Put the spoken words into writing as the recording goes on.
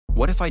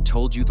What if I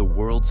told you the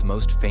world's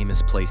most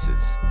famous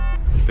places?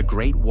 The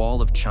Great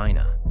Wall of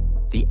China,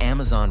 the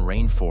Amazon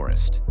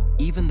rainforest,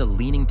 even the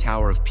Leaning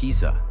Tower of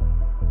Pisa,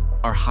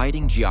 are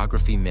hiding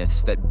geography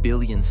myths that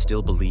billions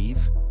still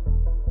believe?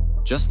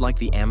 Just like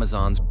the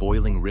Amazon's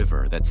boiling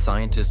river that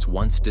scientists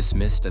once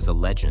dismissed as a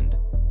legend,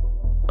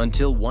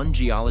 until one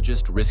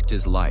geologist risked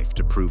his life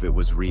to prove it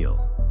was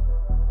real.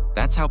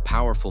 That's how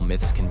powerful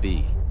myths can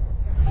be.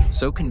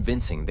 So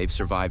convincing they've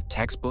survived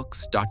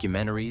textbooks,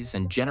 documentaries,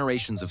 and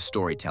generations of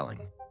storytelling.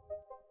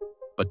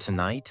 But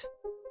tonight,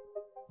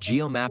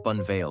 GeoMap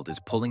Unveiled is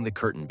pulling the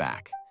curtain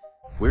back.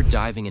 We're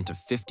diving into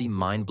 50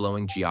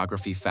 mind-blowing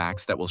geography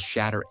facts that will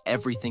shatter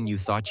everything you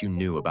thought you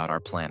knew about our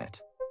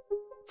planet.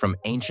 From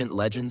ancient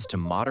legends to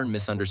modern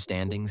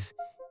misunderstandings,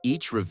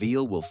 each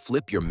reveal will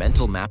flip your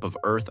mental map of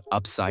Earth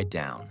upside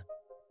down.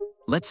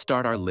 Let's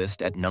start our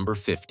list at number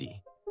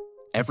 50.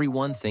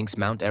 Everyone thinks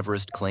Mount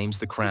Everest claims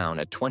the crown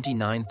at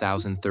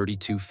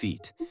 29,032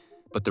 feet,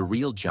 but the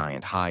real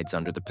giant hides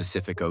under the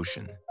Pacific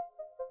Ocean.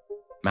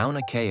 Mauna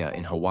Kea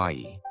in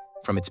Hawaii,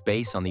 from its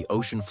base on the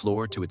ocean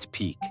floor to its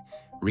peak,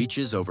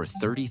 reaches over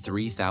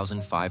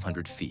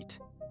 33,500 feet,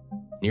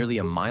 nearly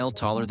a mile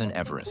taller than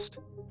Everest.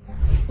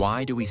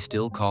 Why do we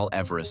still call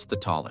Everest the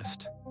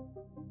tallest?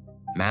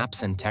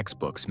 Maps and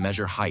textbooks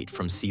measure height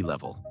from sea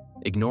level,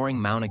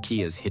 ignoring Mauna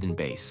Kea's hidden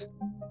base.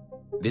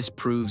 This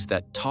proves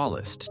that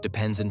tallest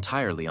depends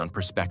entirely on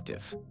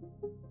perspective.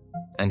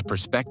 And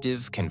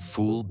perspective can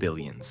fool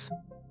billions.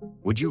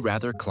 Would you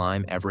rather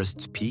climb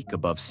Everest's peak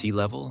above sea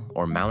level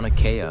or Mauna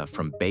Kea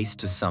from base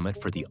to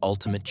summit for the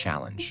ultimate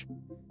challenge?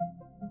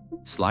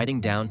 Sliding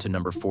down to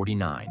number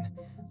 49,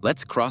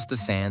 let's cross the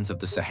sands of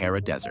the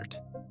Sahara Desert.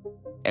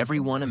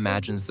 Everyone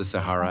imagines the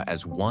Sahara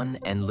as one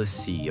endless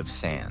sea of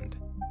sand.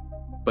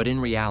 But in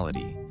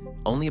reality,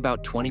 only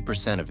about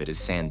 20% of it is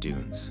sand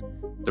dunes.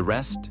 The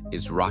rest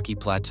is rocky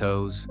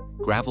plateaus,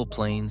 gravel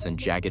plains, and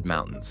jagged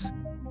mountains.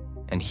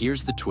 And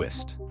here's the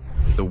twist.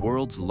 The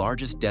world's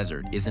largest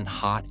desert isn't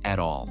hot at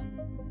all.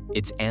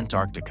 It's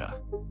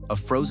Antarctica, a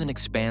frozen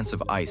expanse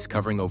of ice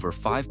covering over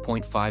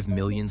 5.5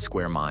 million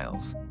square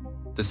miles.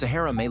 The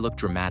Sahara may look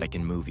dramatic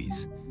in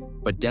movies,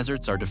 but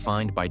deserts are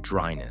defined by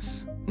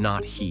dryness,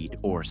 not heat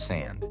or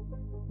sand.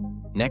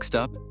 Next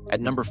up,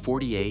 at number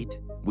 48,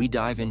 we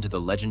dive into the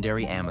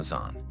legendary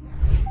Amazon.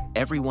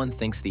 Everyone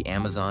thinks the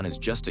Amazon is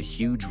just a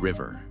huge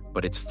river,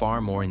 but it's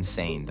far more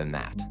insane than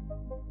that.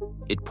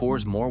 It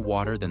pours more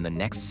water than the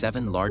next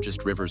 7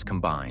 largest rivers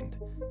combined,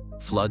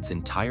 floods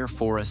entire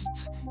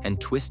forests,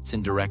 and twists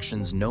in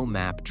directions no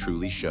map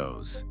truly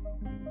shows.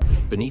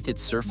 Beneath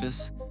its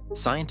surface,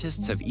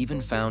 scientists have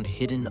even found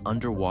hidden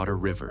underwater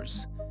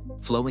rivers,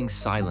 flowing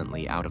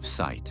silently out of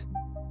sight.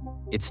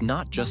 It's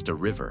not just a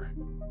river.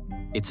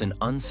 It's an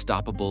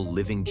unstoppable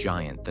living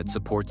giant that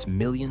supports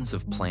millions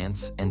of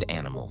plants and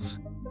animals.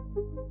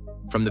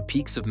 From the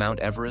peaks of Mount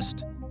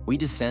Everest, we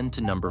descend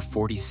to number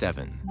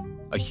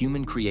 47, a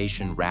human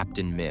creation wrapped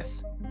in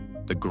myth,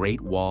 the Great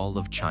Wall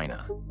of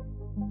China.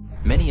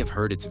 Many have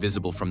heard it's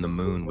visible from the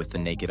moon with the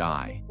naked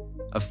eye,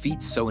 a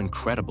feat so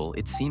incredible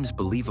it seems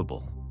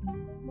believable.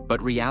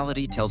 But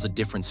reality tells a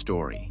different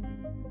story.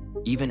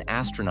 Even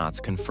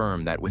astronauts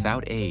confirm that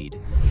without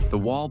aid, the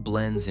wall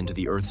blends into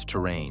the Earth's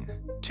terrain,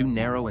 too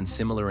narrow and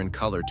similar in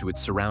color to its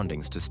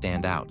surroundings to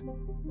stand out.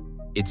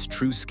 Its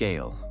true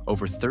scale,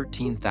 over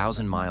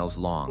 13,000 miles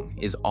long,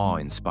 is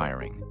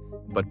awe-inspiring,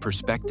 but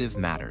perspective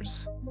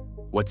matters.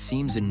 What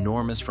seems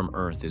enormous from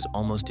Earth is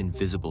almost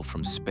invisible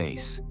from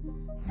space.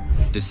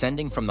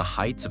 Descending from the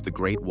heights of the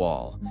Great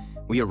Wall,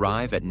 we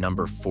arrive at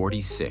number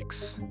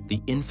 46,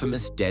 the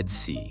infamous Dead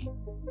Sea,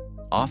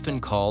 often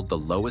called the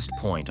lowest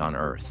point on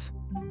Earth.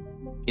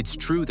 It's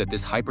true that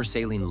this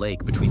hypersaline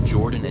lake between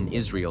Jordan and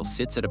Israel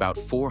sits at about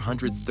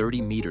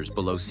 430 meters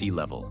below sea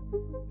level,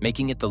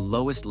 making it the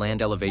lowest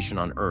land elevation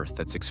on Earth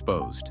that's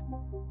exposed.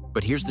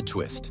 But here's the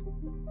twist.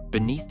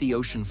 Beneath the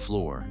ocean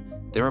floor,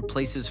 there are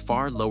places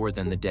far lower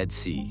than the Dead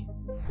Sea,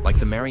 like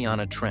the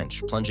Mariana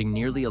Trench plunging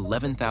nearly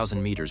 11,000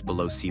 meters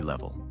below sea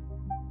level.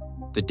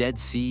 The Dead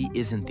Sea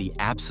isn't the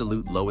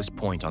absolute lowest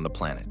point on the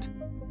planet.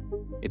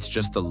 It's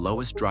just the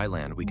lowest dry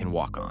land we can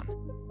walk on.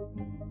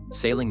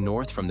 Sailing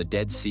north from the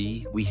Dead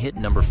Sea, we hit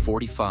number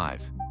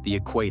 45, the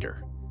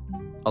equator,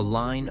 a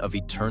line of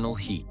eternal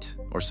heat,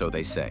 or so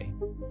they say.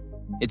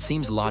 It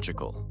seems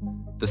logical.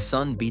 The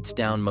sun beats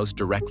down most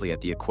directly at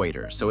the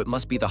equator, so it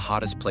must be the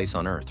hottest place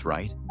on Earth,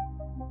 right?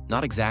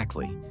 Not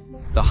exactly.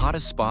 The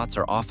hottest spots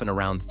are often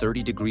around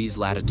 30 degrees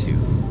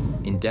latitude,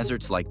 in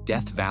deserts like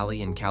Death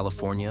Valley in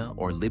California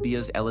or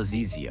Libya's El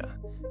Azizia,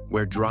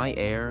 where dry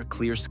air,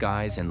 clear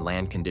skies, and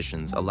land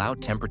conditions allow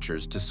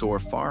temperatures to soar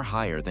far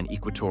higher than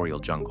equatorial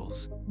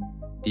jungles.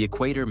 The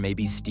equator may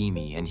be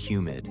steamy and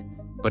humid,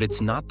 but it's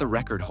not the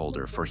record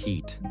holder for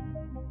heat.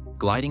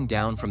 Gliding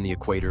down from the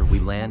equator, we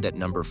land at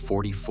number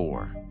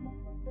 44.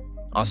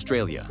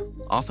 Australia,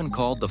 often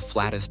called the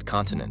flattest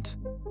continent.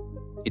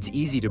 It's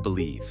easy to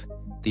believe.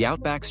 The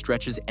outback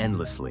stretches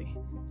endlessly,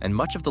 and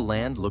much of the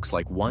land looks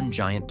like one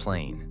giant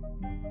plain.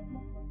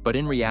 But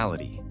in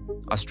reality,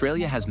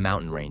 Australia has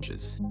mountain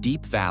ranges,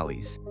 deep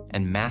valleys,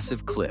 and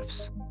massive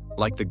cliffs,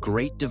 like the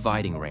Great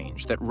Dividing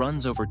Range that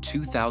runs over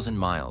 2,000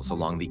 miles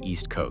along the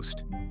east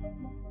coast.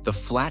 The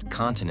flat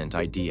continent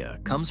idea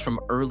comes from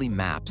early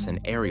maps and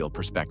aerial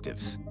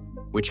perspectives,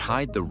 which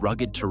hide the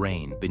rugged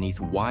terrain beneath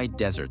wide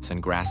deserts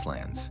and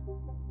grasslands.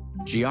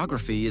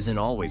 Geography isn't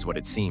always what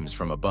it seems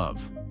from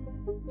above.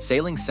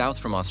 Sailing south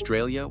from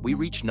Australia, we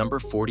reach number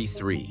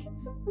 43,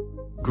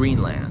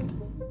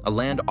 Greenland, a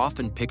land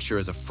often pictured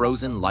as a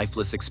frozen,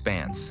 lifeless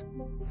expanse.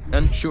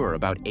 And sure,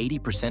 about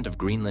 80% of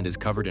Greenland is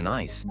covered in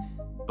ice,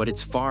 but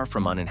it's far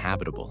from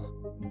uninhabitable.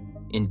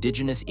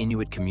 Indigenous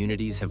Inuit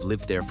communities have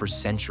lived there for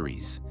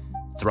centuries.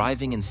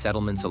 Thriving in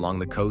settlements along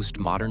the coast,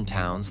 modern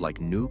towns like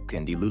Nuuk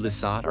and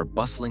Ilulissat are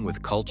bustling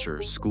with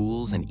culture,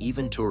 schools, and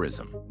even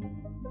tourism.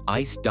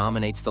 Ice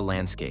dominates the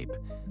landscape,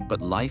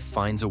 but life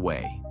finds a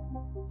way,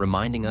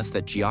 reminding us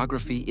that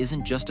geography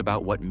isn't just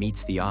about what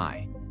meets the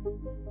eye.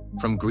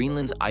 From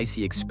Greenland's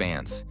icy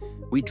expanse,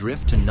 we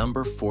drift to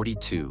number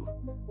 42,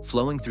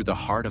 flowing through the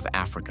heart of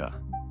Africa,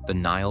 the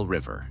Nile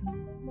River.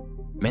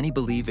 Many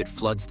believe it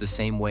floods the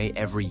same way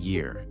every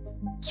year,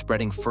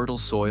 spreading fertile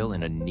soil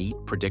in a neat,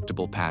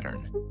 predictable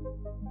pattern.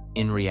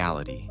 In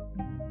reality,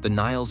 the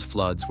Nile's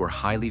floods were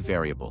highly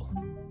variable,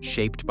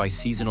 shaped by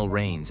seasonal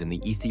rains in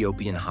the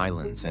Ethiopian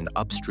highlands and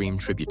upstream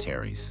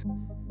tributaries.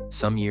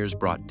 Some years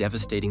brought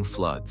devastating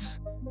floods,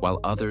 while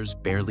others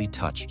barely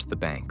touched the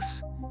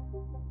banks.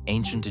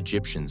 Ancient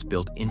Egyptians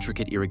built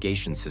intricate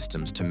irrigation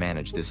systems to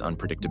manage this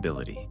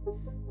unpredictability,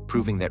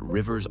 proving that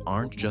rivers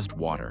aren't just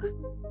water,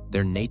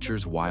 they're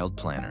nature's wild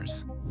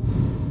planners.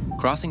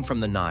 Crossing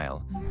from the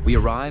Nile, we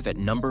arrive at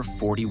number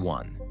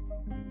 41,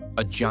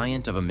 a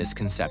giant of a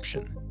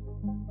misconception.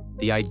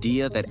 The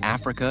idea that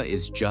Africa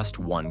is just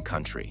one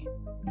country.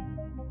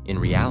 In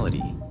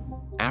reality,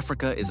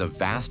 Africa is a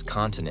vast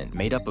continent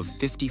made up of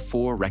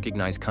 54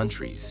 recognized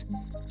countries,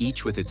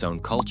 each with its own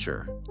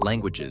culture,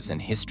 languages,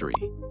 and history.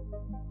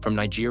 From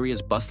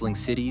Nigeria's bustling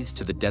cities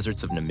to the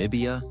deserts of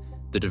Namibia,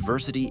 the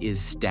diversity is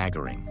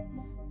staggering.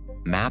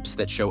 Maps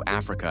that show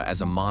Africa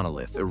as a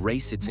monolith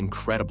erase its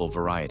incredible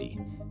variety,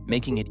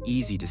 making it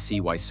easy to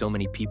see why so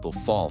many people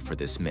fall for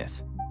this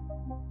myth.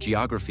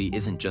 Geography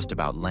isn't just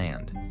about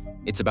land,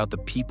 it's about the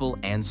people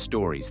and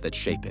stories that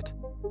shape it.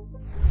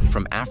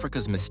 From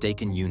Africa's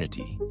mistaken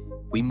unity,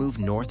 we move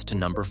north to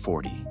number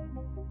 40.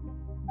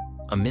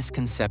 A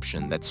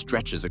misconception that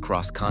stretches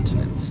across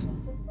continents,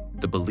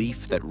 the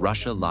belief that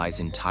Russia lies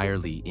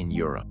entirely in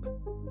Europe.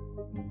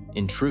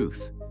 In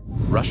truth,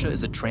 Russia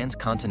is a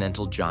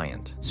transcontinental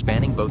giant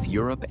spanning both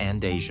Europe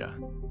and Asia.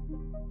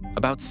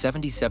 About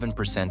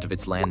 77% of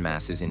its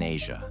landmass is in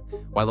Asia,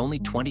 while only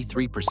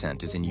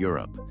 23% is in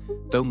Europe,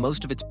 though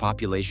most of its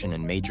population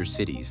and major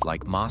cities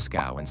like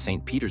Moscow and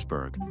St.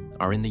 Petersburg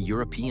are in the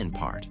European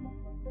part.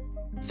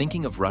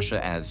 Thinking of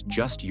Russia as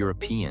just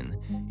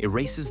European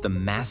erases the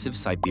massive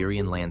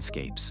Siberian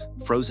landscapes,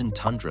 frozen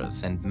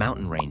tundras, and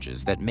mountain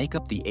ranges that make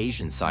up the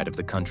Asian side of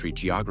the country.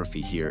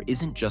 Geography here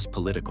isn't just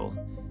political,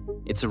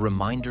 it's a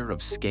reminder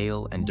of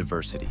scale and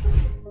diversity.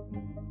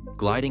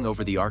 Gliding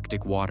over the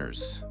Arctic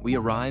waters, we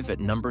arrive at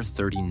number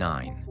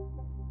 39,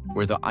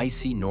 where the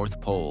icy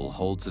North Pole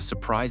holds a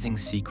surprising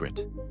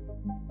secret.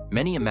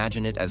 Many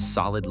imagine it as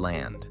solid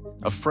land,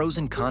 a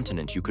frozen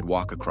continent you could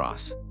walk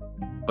across.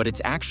 But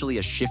it's actually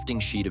a shifting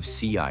sheet of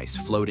sea ice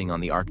floating on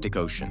the Arctic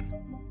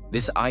Ocean.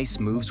 This ice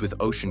moves with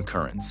ocean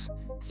currents,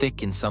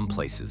 thick in some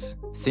places,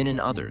 thin in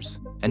others,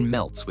 and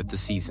melts with the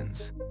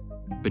seasons.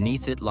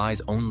 Beneath it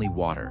lies only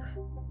water,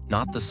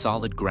 not the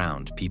solid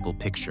ground people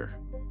picture.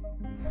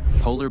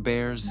 Polar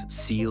bears,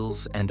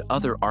 seals, and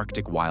other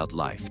Arctic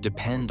wildlife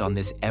depend on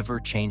this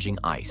ever-changing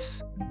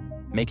ice,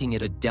 making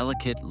it a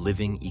delicate,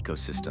 living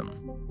ecosystem.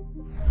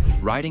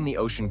 Riding the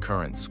ocean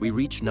currents, we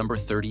reach number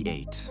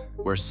 38,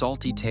 where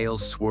salty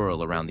tales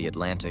swirl around the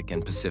Atlantic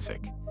and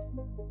Pacific.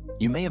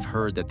 You may have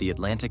heard that the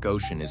Atlantic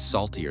Ocean is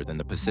saltier than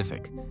the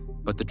Pacific,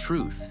 but the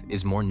truth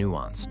is more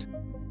nuanced.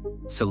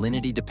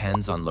 Salinity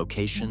depends on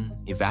location,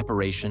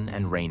 evaporation,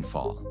 and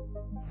rainfall.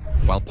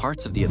 While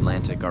parts of the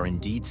Atlantic are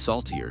indeed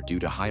saltier due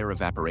to higher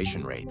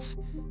evaporation rates,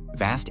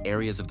 vast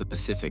areas of the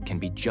Pacific can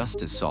be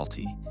just as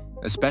salty,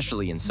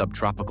 especially in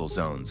subtropical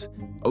zones.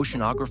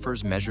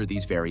 Oceanographers measure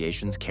these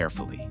variations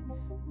carefully,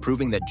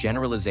 proving that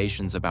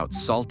generalizations about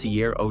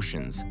saltier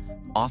oceans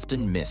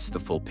often miss the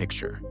full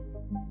picture.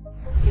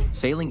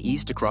 Sailing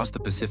east across the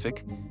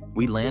Pacific,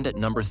 we land at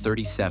number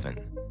 37,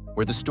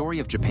 where the story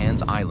of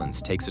Japan's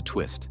islands takes a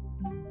twist.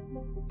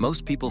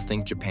 Most people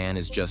think Japan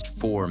is just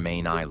 4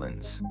 main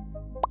islands: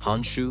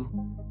 Honshu,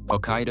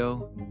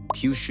 Hokkaido,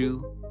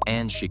 Kyushu,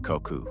 and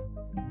Shikoku.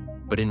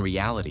 But in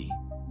reality,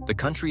 the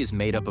country is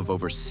made up of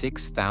over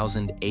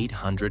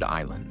 6,800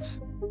 islands.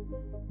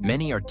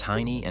 Many are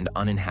tiny and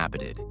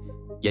uninhabited,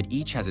 yet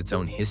each has its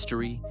own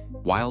history,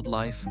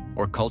 wildlife,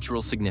 or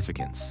cultural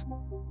significance.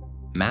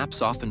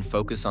 Maps often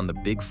focus on the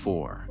Big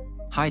Four,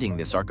 hiding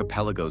this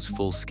archipelago's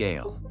full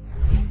scale.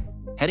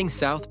 Heading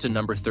south to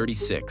number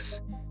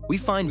 36, we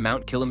find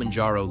Mount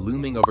Kilimanjaro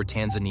looming over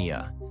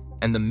Tanzania,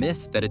 and the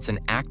myth that it's an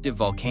active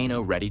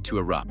volcano ready to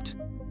erupt.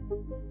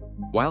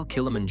 While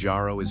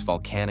Kilimanjaro is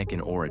volcanic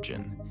in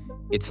origin,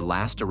 Its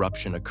last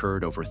eruption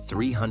occurred over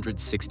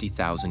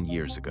 360,000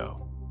 years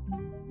ago.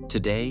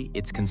 Today,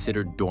 it's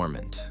considered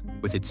dormant,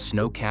 with its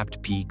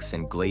snow-capped peaks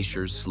and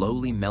glaciers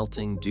slowly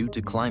melting due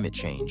to climate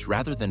change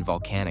rather than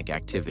volcanic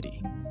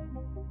activity.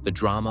 The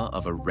drama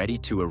of a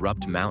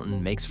ready-to-erupt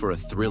mountain makes for a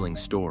thrilling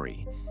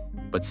story,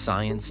 but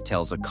science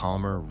tells a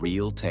calmer,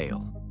 real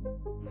tale.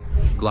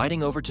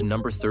 Gliding over to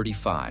number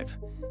 35,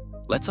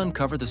 let's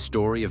uncover the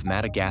story of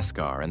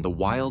Madagascar and the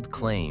wild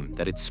claim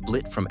that it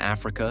split from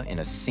Africa in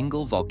a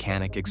single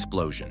volcanic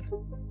explosion.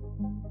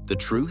 The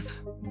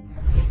truth?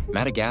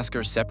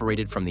 Madagascar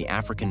separated from the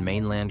African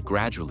mainland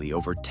gradually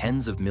over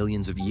tens of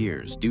millions of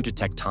years due to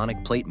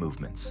tectonic plate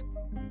movements.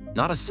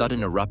 Not a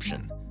sudden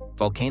eruption,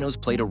 volcanoes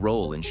played a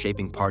role in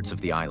shaping parts of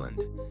the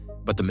island,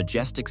 but the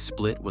majestic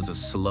split was a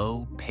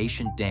slow,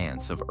 patient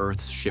dance of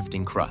Earth's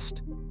shifting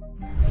crust.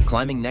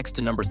 Climbing next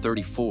to number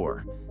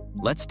 34,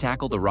 let's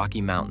tackle the Rocky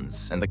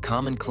Mountains and the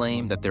common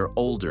claim that they're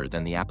older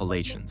than the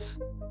Appalachians.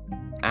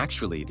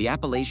 Actually, the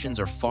Appalachians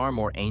are far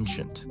more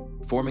ancient,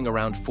 forming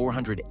around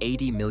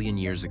 480 million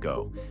years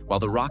ago, while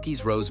the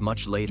Rockies rose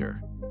much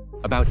later,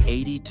 about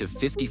 80 to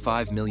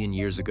 55 million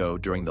years ago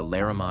during the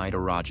Laramide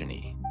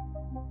orogeny.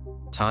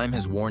 Time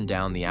has worn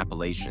down the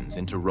Appalachians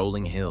into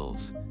rolling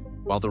hills,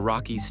 while the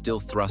Rockies still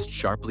thrust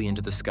sharply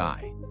into the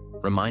sky,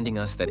 reminding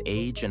us that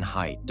age and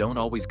height don't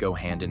always go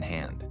hand in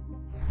hand.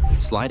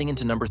 Sliding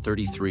into number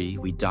 33,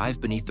 we dive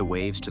beneath the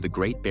waves to the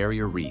Great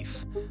Barrier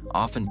Reef,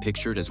 often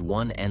pictured as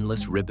one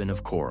endless ribbon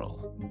of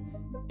coral.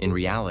 In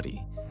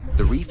reality,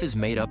 the reef is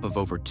made up of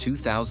over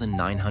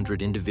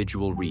 2,900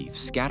 individual reefs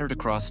scattered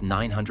across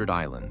 900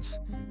 islands,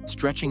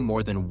 stretching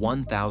more than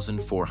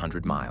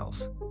 1,400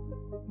 miles.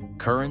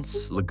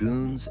 Currents,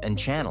 lagoons, and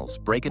channels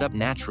break it up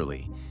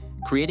naturally,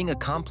 creating a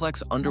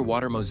complex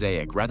underwater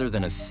mosaic rather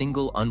than a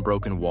single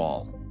unbroken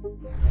wall.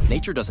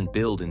 Nature doesn't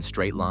build in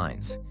straight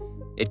lines.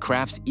 It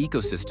crafts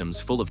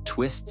ecosystems full of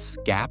twists,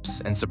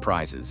 gaps, and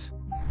surprises.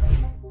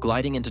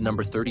 Gliding into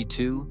number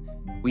 32,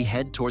 we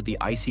head toward the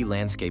icy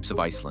landscapes of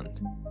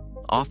Iceland,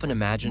 often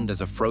imagined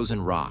as a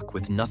frozen rock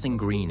with nothing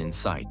green in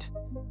sight.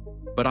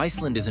 But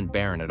Iceland isn't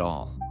barren at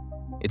all.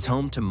 It's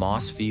home to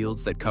moss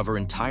fields that cover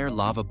entire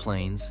lava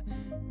plains,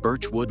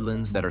 birch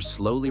woodlands that are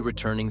slowly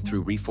returning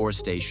through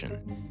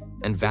reforestation,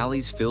 and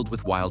valleys filled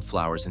with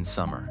wildflowers in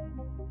summer.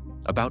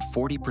 About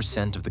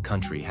 40% of the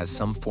country has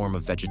some form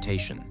of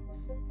vegetation,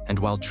 and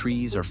while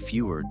trees are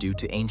fewer due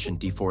to ancient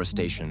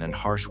deforestation and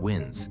harsh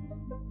winds,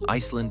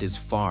 Iceland is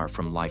far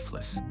from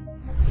lifeless.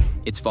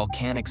 Its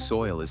volcanic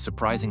soil is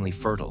surprisingly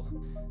fertile,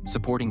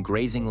 supporting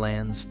grazing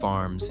lands,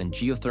 farms, and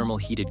geothermal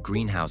heated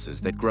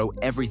greenhouses that grow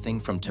everything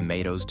from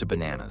tomatoes to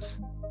bananas.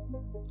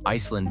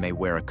 Iceland may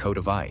wear a coat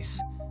of ice,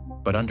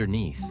 but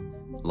underneath,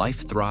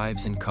 life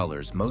thrives in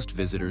colors most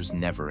visitors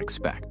never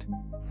expect.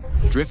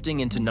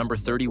 Drifting into number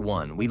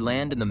 31, we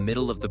land in the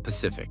middle of the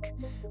Pacific,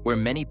 where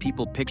many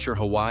people picture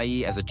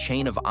Hawaii as a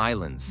chain of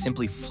islands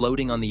simply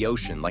floating on the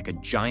ocean like a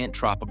giant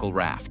tropical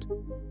raft.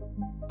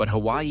 But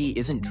Hawaii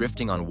isn't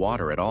drifting on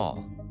water at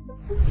all.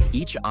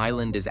 Each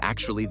island is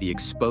actually the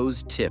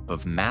exposed tip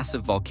of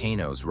massive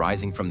volcanoes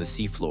rising from the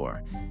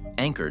seafloor,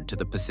 anchored to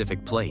the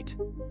Pacific plate.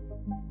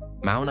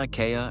 Mauna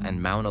Kea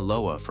and Mauna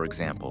Loa, for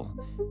example,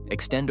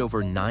 extend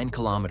over 9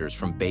 kilometers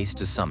from base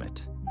to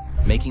summit,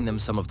 making them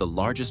some of the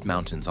largest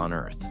mountains on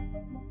Earth.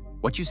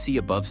 What you see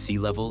above sea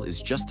level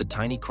is just the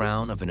tiny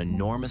crown of an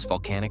enormous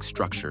volcanic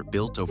structure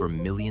built over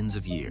millions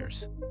of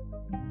years.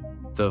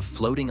 The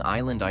floating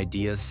island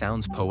idea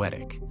sounds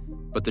poetic,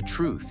 but the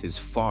truth is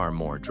far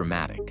more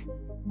dramatic.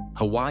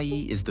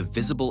 Hawaii is the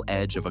visible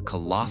edge of a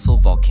colossal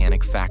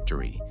volcanic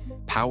factory,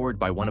 powered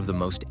by one of the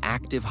most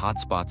active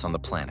hotspots on the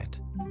planet.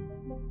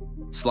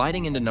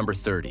 Sliding into number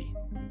 30,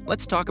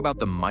 let's talk about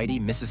the mighty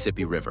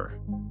Mississippi River,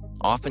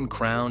 often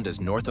crowned as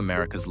North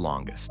America's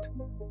longest.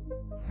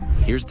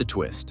 Here's the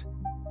twist.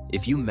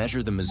 If you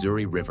measure the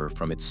Missouri River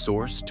from its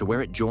source to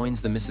where it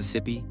joins the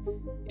Mississippi,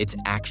 it's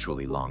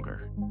actually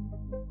longer.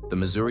 The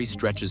Missouri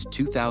stretches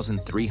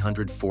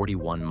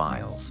 2,341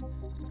 miles,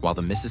 while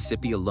the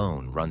Mississippi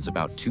alone runs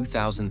about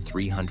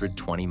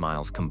 2,320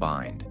 miles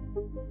combined.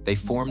 They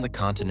form the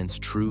continent's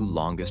true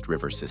longest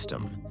river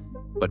system,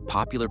 but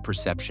popular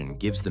perception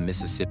gives the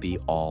Mississippi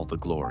all the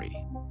glory.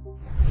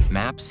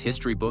 Maps,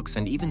 history books,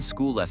 and even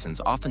school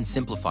lessons often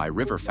simplify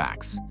river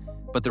facts,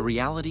 but the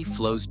reality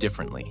flows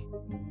differently.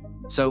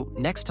 So,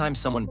 next time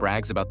someone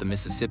brags about the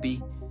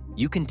Mississippi,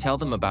 you can tell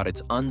them about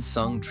its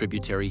unsung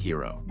tributary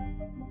hero.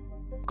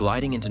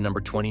 Gliding into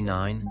number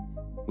 29,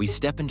 we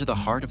step into the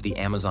heart of the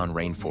Amazon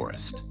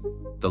rainforest,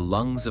 the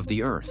lungs of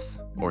the earth,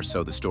 or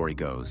so the story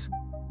goes.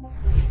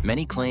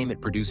 Many claim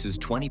it produces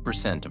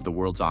 20% of the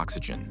world's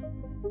oxygen,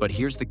 but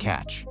here's the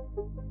catch.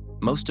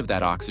 Most of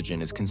that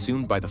oxygen is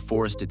consumed by the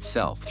forest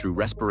itself through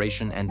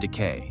respiration and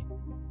decay.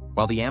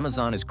 While the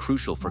Amazon is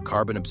crucial for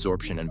carbon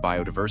absorption and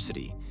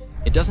biodiversity,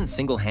 it doesn't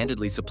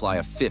single-handedly supply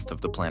a fifth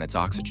of the planet's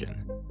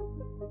oxygen.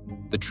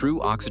 The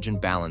true oxygen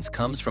balance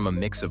comes from a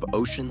mix of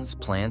oceans,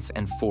 plants,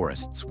 and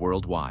forests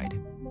worldwide.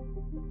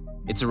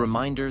 It's a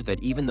reminder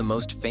that even the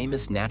most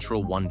famous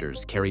natural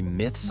wonders carry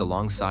myths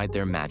alongside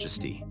their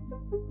majesty.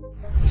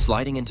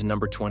 Sliding into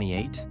number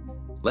 28,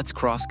 let's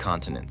cross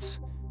continents,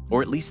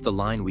 or at least the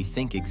line we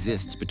think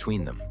exists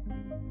between them.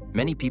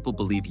 Many people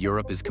believe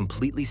Europe is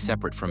completely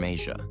separate from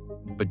Asia,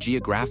 but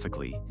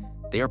geographically,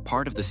 they are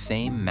part of the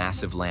same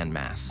massive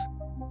landmass,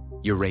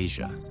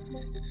 Eurasia.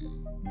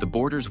 The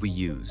borders we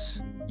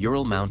use,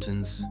 Ural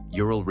Mountains,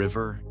 Ural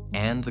River,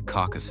 and the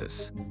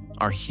Caucasus,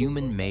 are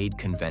human-made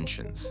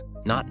conventions,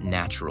 not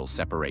natural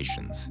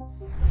separations.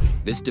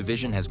 This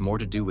division has more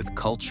to do with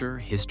culture,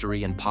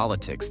 history, and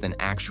politics than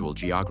actual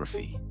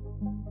geography.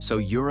 So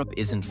Europe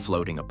isn't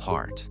floating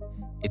apart.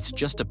 It's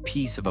just a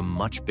piece of a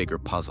much bigger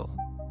puzzle.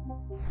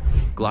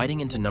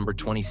 Gliding into number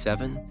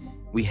 27,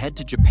 we head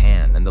to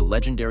Japan and the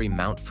legendary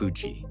Mount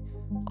Fuji,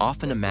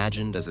 often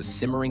imagined as a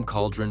simmering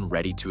cauldron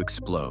ready to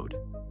explode.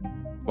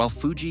 While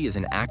Fuji is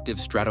an active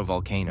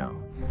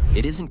stratovolcano,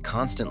 it isn't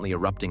constantly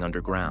erupting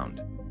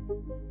underground.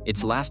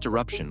 Its last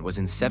eruption was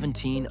in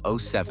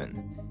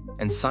 1707,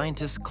 and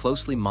scientists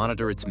closely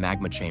monitor its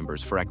magma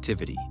chambers for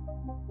activity.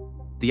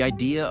 The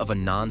idea of a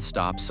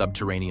non-stop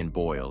subterranean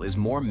boil is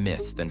more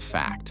myth than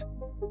fact.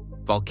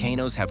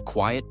 Volcanoes have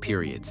quiet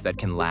periods that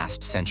can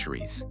last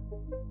centuries.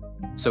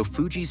 So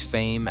Fuji's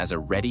fame as a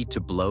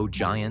ready-to-blow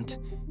giant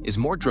is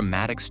more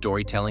dramatic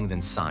storytelling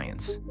than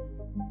science.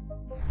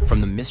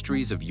 From the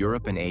mysteries of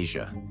Europe and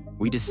Asia,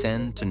 we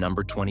descend to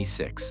number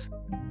 26,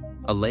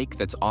 a lake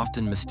that's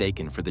often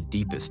mistaken for the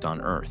deepest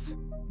on Earth.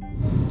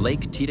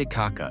 Lake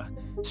Titicaca,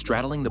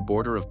 straddling the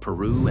border of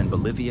Peru and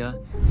Bolivia,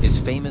 is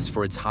famous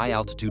for its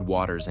high-altitude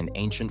waters and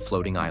ancient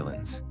floating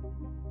islands.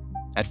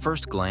 At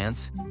first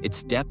glance,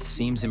 its depth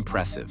seems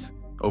impressive,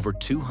 over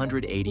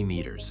 280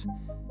 meters,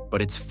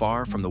 but it's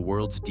far from the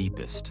world's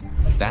deepest.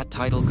 That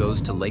title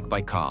goes to Lake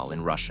Baikal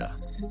in Russia,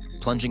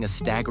 plunging a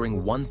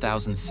staggering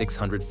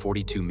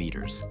 1,642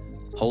 meters,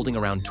 holding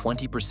around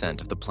 20%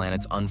 of the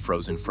planet's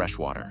unfrozen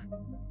freshwater.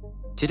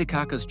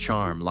 Titicaca's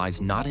charm lies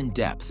not in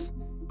depth,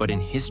 but in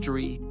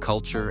history,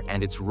 culture,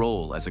 and its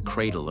role as a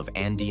cradle of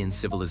Andean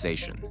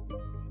civilization.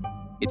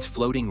 Its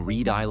floating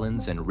reed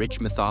islands and rich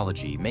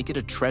mythology make it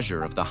a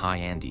treasure of the high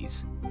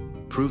Andes,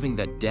 proving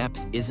that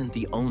depth isn't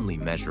the only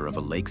measure of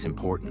a lake's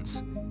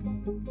importance.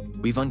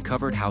 We've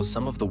uncovered how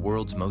some of the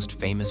world's most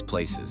famous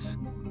places,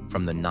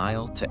 from the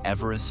Nile to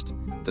Everest,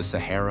 the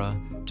Sahara,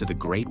 to the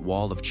Great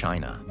Wall of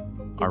China,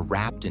 are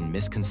wrapped in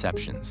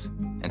misconceptions,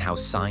 and how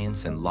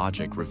science and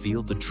logic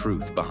reveal the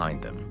truth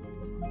behind them.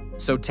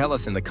 So tell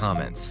us in the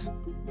comments,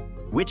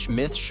 which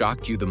myth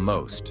shocked you the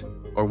most,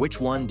 or which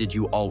one did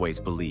you always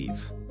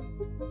believe?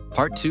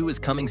 Part 2 is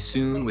coming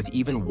soon with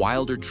even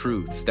wilder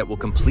truths that will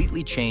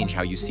completely change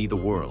how you see the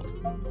world.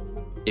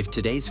 If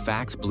today's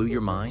facts blew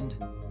your mind,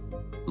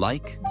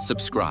 like,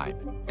 subscribe,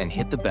 and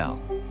hit the bell.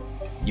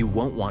 You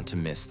won't want to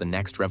miss the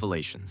next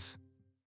revelations.